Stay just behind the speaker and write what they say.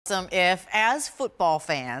awesome if, as football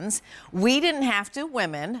fans, we didn't have to,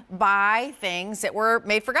 women, buy things that were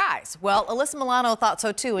made for guys? Well, Alyssa Milano thought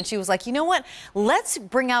so too, and she was like, you know what? Let's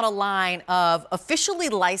bring out a line of officially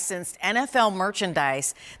licensed NFL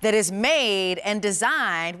merchandise that is made and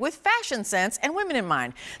designed with fashion sense and women in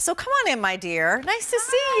mind. So come on in, my dear. Nice to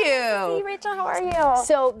see you. Nice to see you, Rachel. How are you?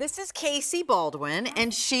 So this is Casey Baldwin,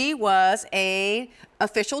 and she was a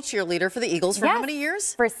official cheerleader for the Eagles for how many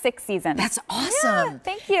years? For 6 seasons. That's awesome. Yeah,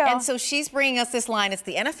 thank you. And so she's bringing us this line. It's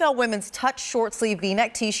the NFL Women's Touch Short Sleeve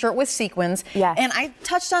V-neck T-shirt with sequins. Yes. And I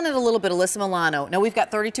touched on it a little bit, Alyssa Milano. Now we've got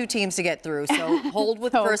 32 teams to get through, so hold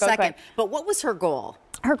with for a second. Quick. But what was her goal?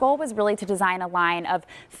 Her goal was really to design a line of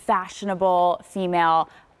fashionable female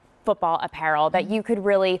football apparel that you could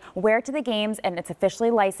really wear to the games, and it's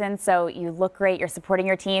officially licensed, so you look great, you're supporting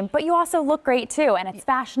your team, but you also look great too, and it's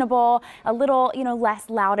fashionable, a little, less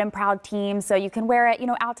loud and proud team, so you can wear it,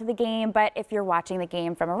 out to the game, but if you're watching the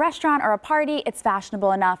game from a restaurant or a party, it's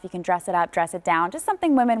fashionable enough. You can dress it up, dress it down, just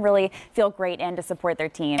something women really feel great in to support their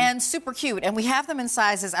team. And super cute, and we have them in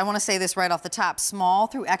sizes, I want to say this right off the top, small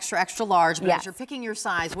through extra, extra large, but as you're picking your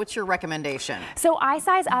size, what's your recommendation? So I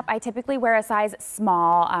size up. I typically wear a size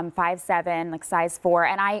small, 5'7", like size 4,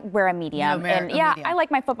 and I wear a medium. Medium. I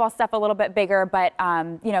like my football stuff a little bit bigger, but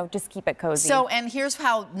just keep it cozy. So, and here's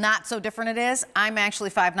how not so different it is. I'm actually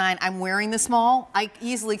 5'9". I'm wearing the small. I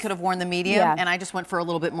easily could have worn the medium, and I just went for a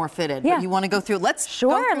little bit more fitted. Yeah. But you want to go through? Let's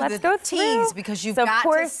go through the teams because you've got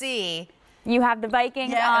to see. You have the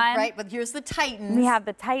Vikings on. Right. But here's the Titans. We have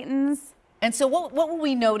the Titans. And so what will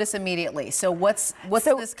we notice immediately? So what's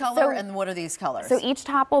this color and what are these colors? So each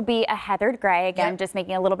top will be a heathered gray, again, just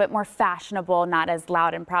making it a little bit more fashionable, not as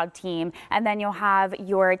loud and proud team. And then you'll have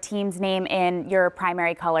your team's name in your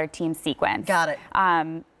primary color team sequence. Got it.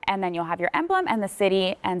 And then you'll have your emblem and the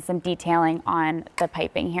city and some detailing on the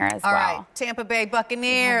piping here as well. All right, Tampa Bay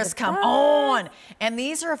Buccaneers, come on. And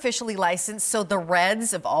these are officially licensed, so the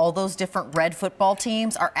reds of all those different red football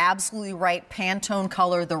teams are absolutely right, Pantone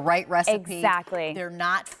color, the right recipe. Exactly. They're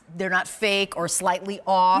not fake or slightly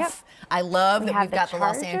off. Yep. I love that we've got the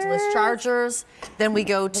Los Angeles Chargers. Then we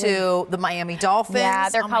go to the Miami Dolphins. Yeah,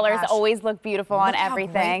 their colors always look beautiful on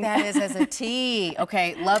everything. How great that is as a tee.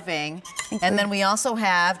 Okay, loving. And then we also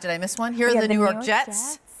have, did I miss one? Here are the New York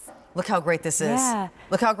Jets. Look how great this is. Yeah.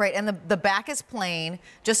 Look how great. And the back is plain.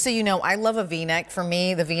 Just so you know, I love a V-neck. For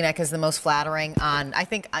me, the V-neck is the most flattering on, I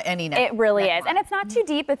think, any neck. It really is. And it's not too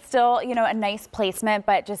deep. It's still, a nice placement,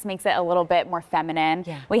 but just makes it a little bit more feminine.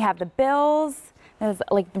 Yeah. We have the Bills. There's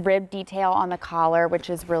like the rib detail on the collar,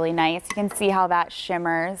 which is really nice. You can see how that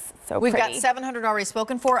shimmers. So We've pretty. got 700 already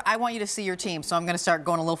spoken for. I want you to see your team, so I'm going to start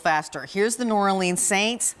going a little faster. Here's the New Orleans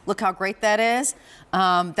Saints. Look how great that is.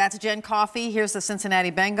 That's Jen Coffey. Here's the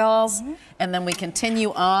Cincinnati Bengals. And then we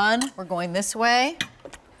continue on. We're going this way.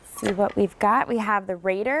 See what we've got. We have the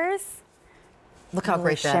Raiders. Look how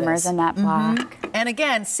great that shimmers is. in that black. And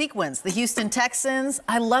again, Sequins, the Houston Texans.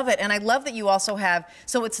 I love it. And I love that you also have,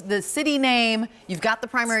 so it's the city name, you've got the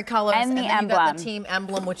primary colors, and then you've got the team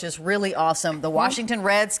emblem, which is really awesome. The Washington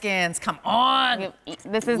Redskins, come on.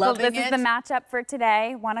 This is the matchup for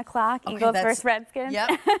today, 1 o'clock, Eagles versus Redskins.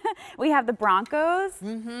 Yep. We have the Broncos.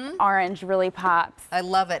 Orange really pops. I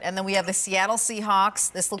love it. And then we have the Seattle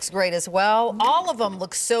Seahawks. This looks great as well. All of them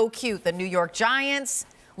look so cute. The New York Giants.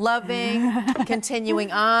 Loving, continuing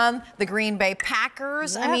on, the Green Bay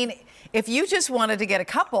Packers. Yep. I mean, if you just wanted to get a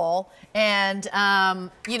couple and,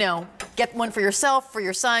 get one for yourself, for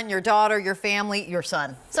your son, your daughter, your family, your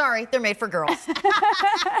son. Sorry, they're made for girls.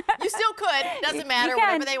 You still could. Doesn't matter,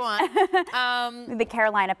 whatever they want. The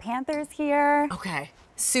Carolina Panthers here. Okay.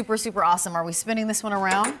 Super, super awesome. Are we spinning this one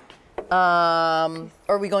around?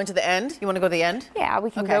 Are we going to the end? You want to go to the end? Yeah,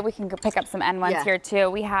 we can go. We can go pick up some end ones here too.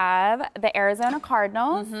 We have the Arizona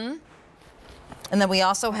Cardinals. And then we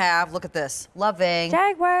also have, look at this, loving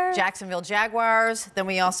Jacksonville Jaguars. Then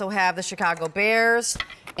we also have the Chicago Bears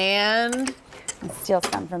and steal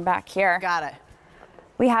some from back here. Got it.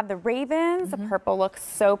 We have the Ravens. The purple looks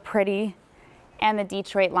so pretty. And the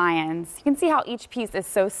Detroit Lions. You can see how each piece is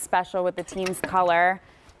so special with the team's color.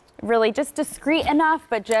 Really just discreet enough,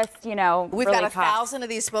 but just, We've really got 1,000 of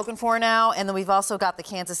these spoken for now, and then we've also got the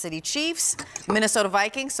Kansas City Chiefs, Minnesota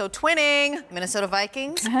Vikings, so twinning, Minnesota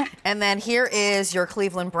Vikings. And then here is your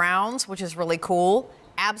Cleveland Browns, which is really cool.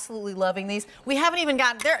 Absolutely loving these. We haven't even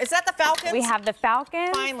gotten there. Is that the Falcons? We have the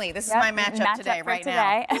Falcons. Finally, this is my matchup today, right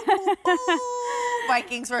now.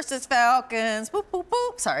 Vikings versus Falcons. Boop, boop,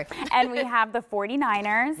 boop. Sorry. And we have the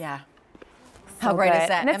 49ers. Yeah. How great good. is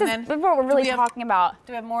that? And this And is then what we're really do we have- talking about.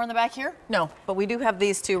 Do we have more in the back here? No, but we do have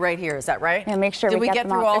these two right here. Is that right? Yeah, make sure Did we get them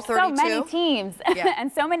through all. all There's 32? so many teams Yeah.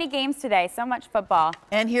 and so many games today. So much football.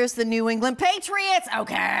 And here's the New England Patriots.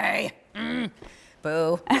 Okay.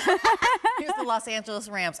 Boo. Here's the Los Angeles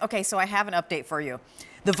Rams. Okay, so I have an update for you.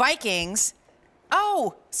 The Vikings,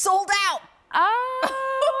 sold out.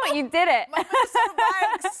 Oh, you did it. My Minnesota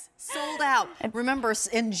Vikes sold out. Remember,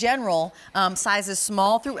 in general, sizes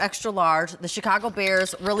small through extra large. The Chicago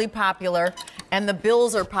Bears, really popular. And the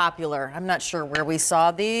Bills are popular. I'm not sure where we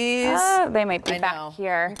saw these. They might be I back know.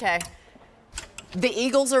 here. Okay. The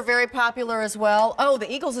Eagles are very popular as well. Oh,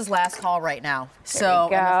 the Eagles is last call right now. So,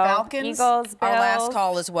 we and the go. Falcons Eagles, are last Bills.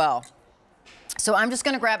 call as well. So I'm just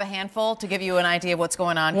going to grab a handful to give you an idea of what's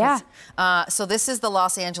going on. Yeah. So this is the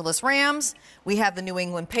Los Angeles Rams. We have the New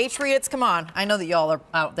England Patriots. Come on. I know that y'all are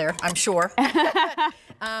out there, I'm sure.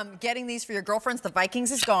 Getting these for your girlfriends. The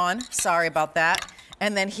Vikings is gone. Sorry about that.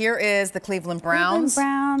 And then here is the Cleveland Browns.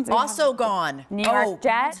 Browns. We Also gone. New York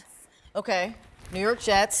Jets. Okay. New York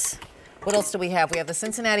Jets. What else do we have? We have the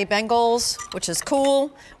Cincinnati Bengals, which is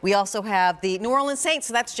cool. We also have the New Orleans Saints.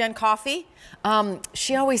 So that's Jen Coffey.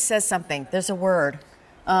 She always says something. There's a word.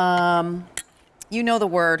 You know the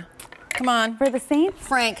word. Come on. For the Saints?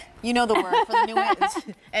 Frank, you know the word for the New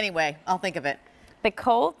England. Anyway, I'll think of it. The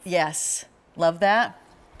Colts Yes. Love that.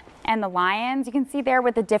 and the Lions. You can see there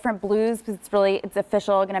with the different blues because it's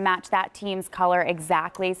official, going to match that team's color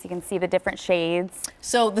exactly. So you can see the different shades.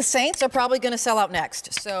 So the Saints are probably going to sell out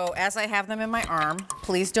next. So as I have them in my arm,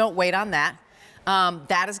 please don't wait on that.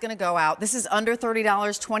 That is going to go out. This is under $30,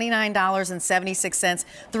 $29.76.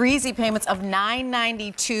 3 easy payments of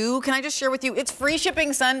 $9.92. Can I just share with you? It's free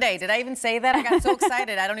shipping Sunday. Did I even say that? I got so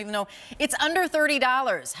excited. I don't even know. It's under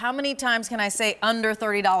 $30. How many times can I say under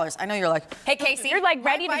 $30? I know you're like, Hey, Casey. You're like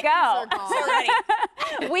ready to Vikings go. are gone. So ready.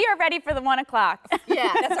 We are ready for the 1 o'clock.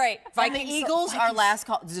 Yeah, That's right. And the Eagles are last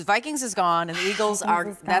call. The Vikings is gone, and the Eagles are.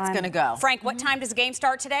 is That's gone. going to go. Frank, what time does the game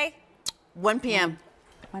start today? 1 p.m.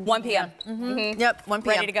 1 p.m. Yep, 1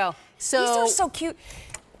 p.m. Ready to go. So These are so cute.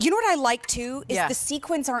 You know what I like too is Yeah. the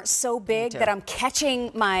sequins aren't so big too. that I'm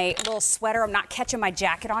catching my little sweater. I'm not catching my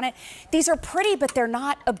jacket on it. These are pretty, but they're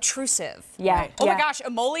not obtrusive. Yeah. Right. Oh yeah. my gosh,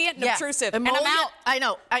 emollient and obtrusive. And I'm Emollient- out. I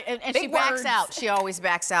know. And she Big backs words. out. She always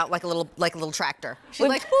backs out like a little tractor. She's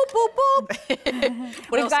We've- like boop boop boop.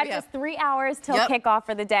 What We've else got do we have? just 3 hours till Yep. kickoff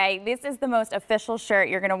for the day. This is the most official shirt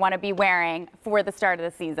you're going to want to be wearing for the start of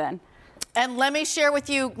the season. And let me share with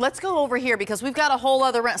you. Let's go over here because we've got a whole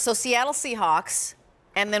other round. So Seattle Seahawks.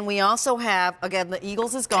 And then we also have, again, the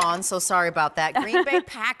Eagles is gone, so sorry about that. Green Bay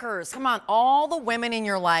Packers. Come on, all the women in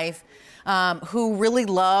your life who really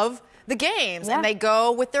love the games. Yeah. And they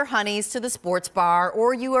go with their honeys to the sports bar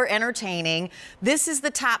or you are entertaining. This is the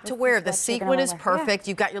top to wear. The what you're sequin gonna is wear. perfect.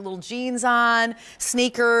 You've got your little jeans on,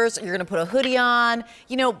 sneakers. You're going to put a hoodie on.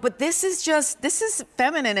 You know, but this is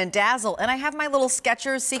feminine and dazzle. And I have my little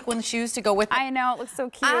Skechers sequin shoes to go with it. I know, it looks so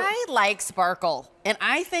cute. I like sparkle. And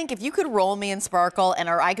I think if you could roll me in sparkle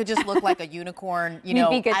or I could just look like a unicorn, you You'd know,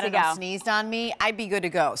 be good I to don't know, go. sneezed on me, I'd be good to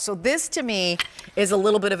go. So this to me is a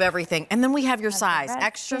little bit of everything. And then we have your size,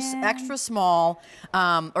 extra small,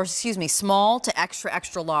 small to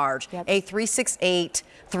extra large. Yep. A 368,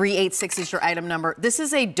 386 is your item number. This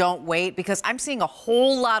is a don't wait because I'm seeing a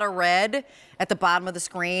whole lot of red at the bottom of the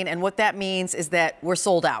screen, and what that means is that we're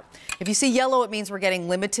sold out. If you see yellow, it means we're getting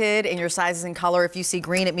limited in your sizes and color. If you see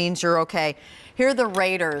green, it means you're okay. Here are the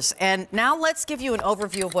Raiders, and now let's give you an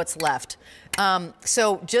overview of what's left.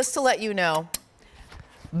 So just to let you know,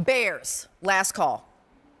 Bears, last call.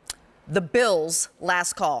 The Bills,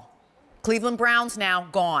 last call. Cleveland Browns now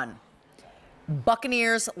gone.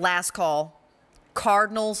 Buccaneers, last call.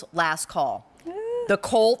 Cardinals, last call. The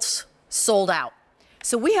Colts, sold out.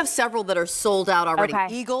 So we have several that are sold out already. Okay.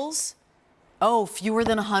 Eagles, fewer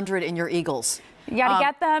than 100 in your Eagles. You got to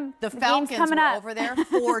get them. The game's Falcons coming were up. over there,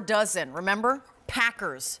 4 dozen. Remember?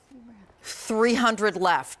 Packers, 300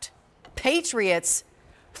 left. Patriots,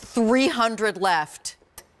 300 left.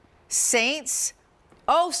 Saints,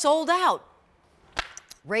 sold out.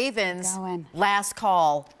 Ravens, Going. last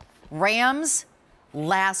call. Rams,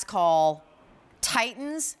 last call.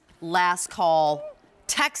 Titans, last call.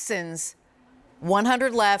 Texans,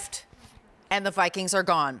 100 left, and the Vikings are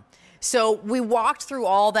gone. So we walked through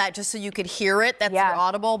all that just so you could hear it. That's your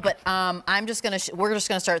audible, but we're just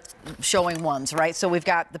gonna start showing ones, right? So we've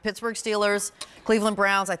got the Pittsburgh Steelers, Cleveland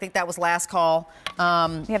Browns. I think that was last call. We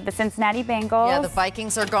have the Cincinnati Bengals. Yeah, the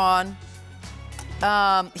Vikings are gone.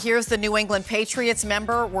 Here's the New England Patriots.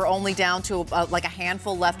 Member, we're only down to like a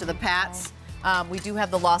handful left of the Pats. We do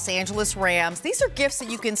have the Los Angeles Rams. These are gifts that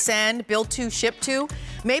you can send, build to, ship to.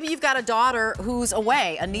 Maybe you've got a daughter who's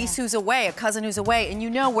away, a niece who's away, a cousin who's away, and you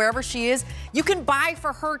know wherever she is, you can buy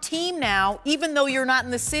for her team now, even though you're not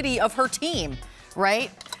in the city of her team,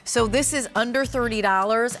 right? So this is under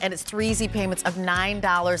 $30, and it's 3 easy payments of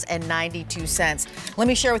 $9.92. Let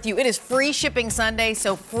me share with you, it is free shipping Sunday,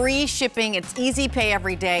 so free shipping. It's easy pay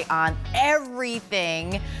every day on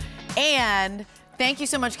everything. And thank you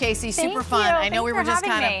so much, Casey. Thank Super fun. you. I know Thanks we for were just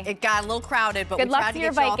having kind of, me. it got a little crowded, but Good we luck tried to to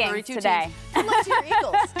your get you all Vikings 32 today. teams. Good luck to your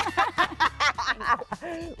Eagles.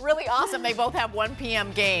 Really awesome. They both have 1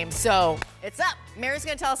 p.m. games, so it's up. Mary's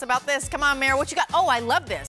going to tell us about this. Come on, Mary, what you got? Oh, I love this.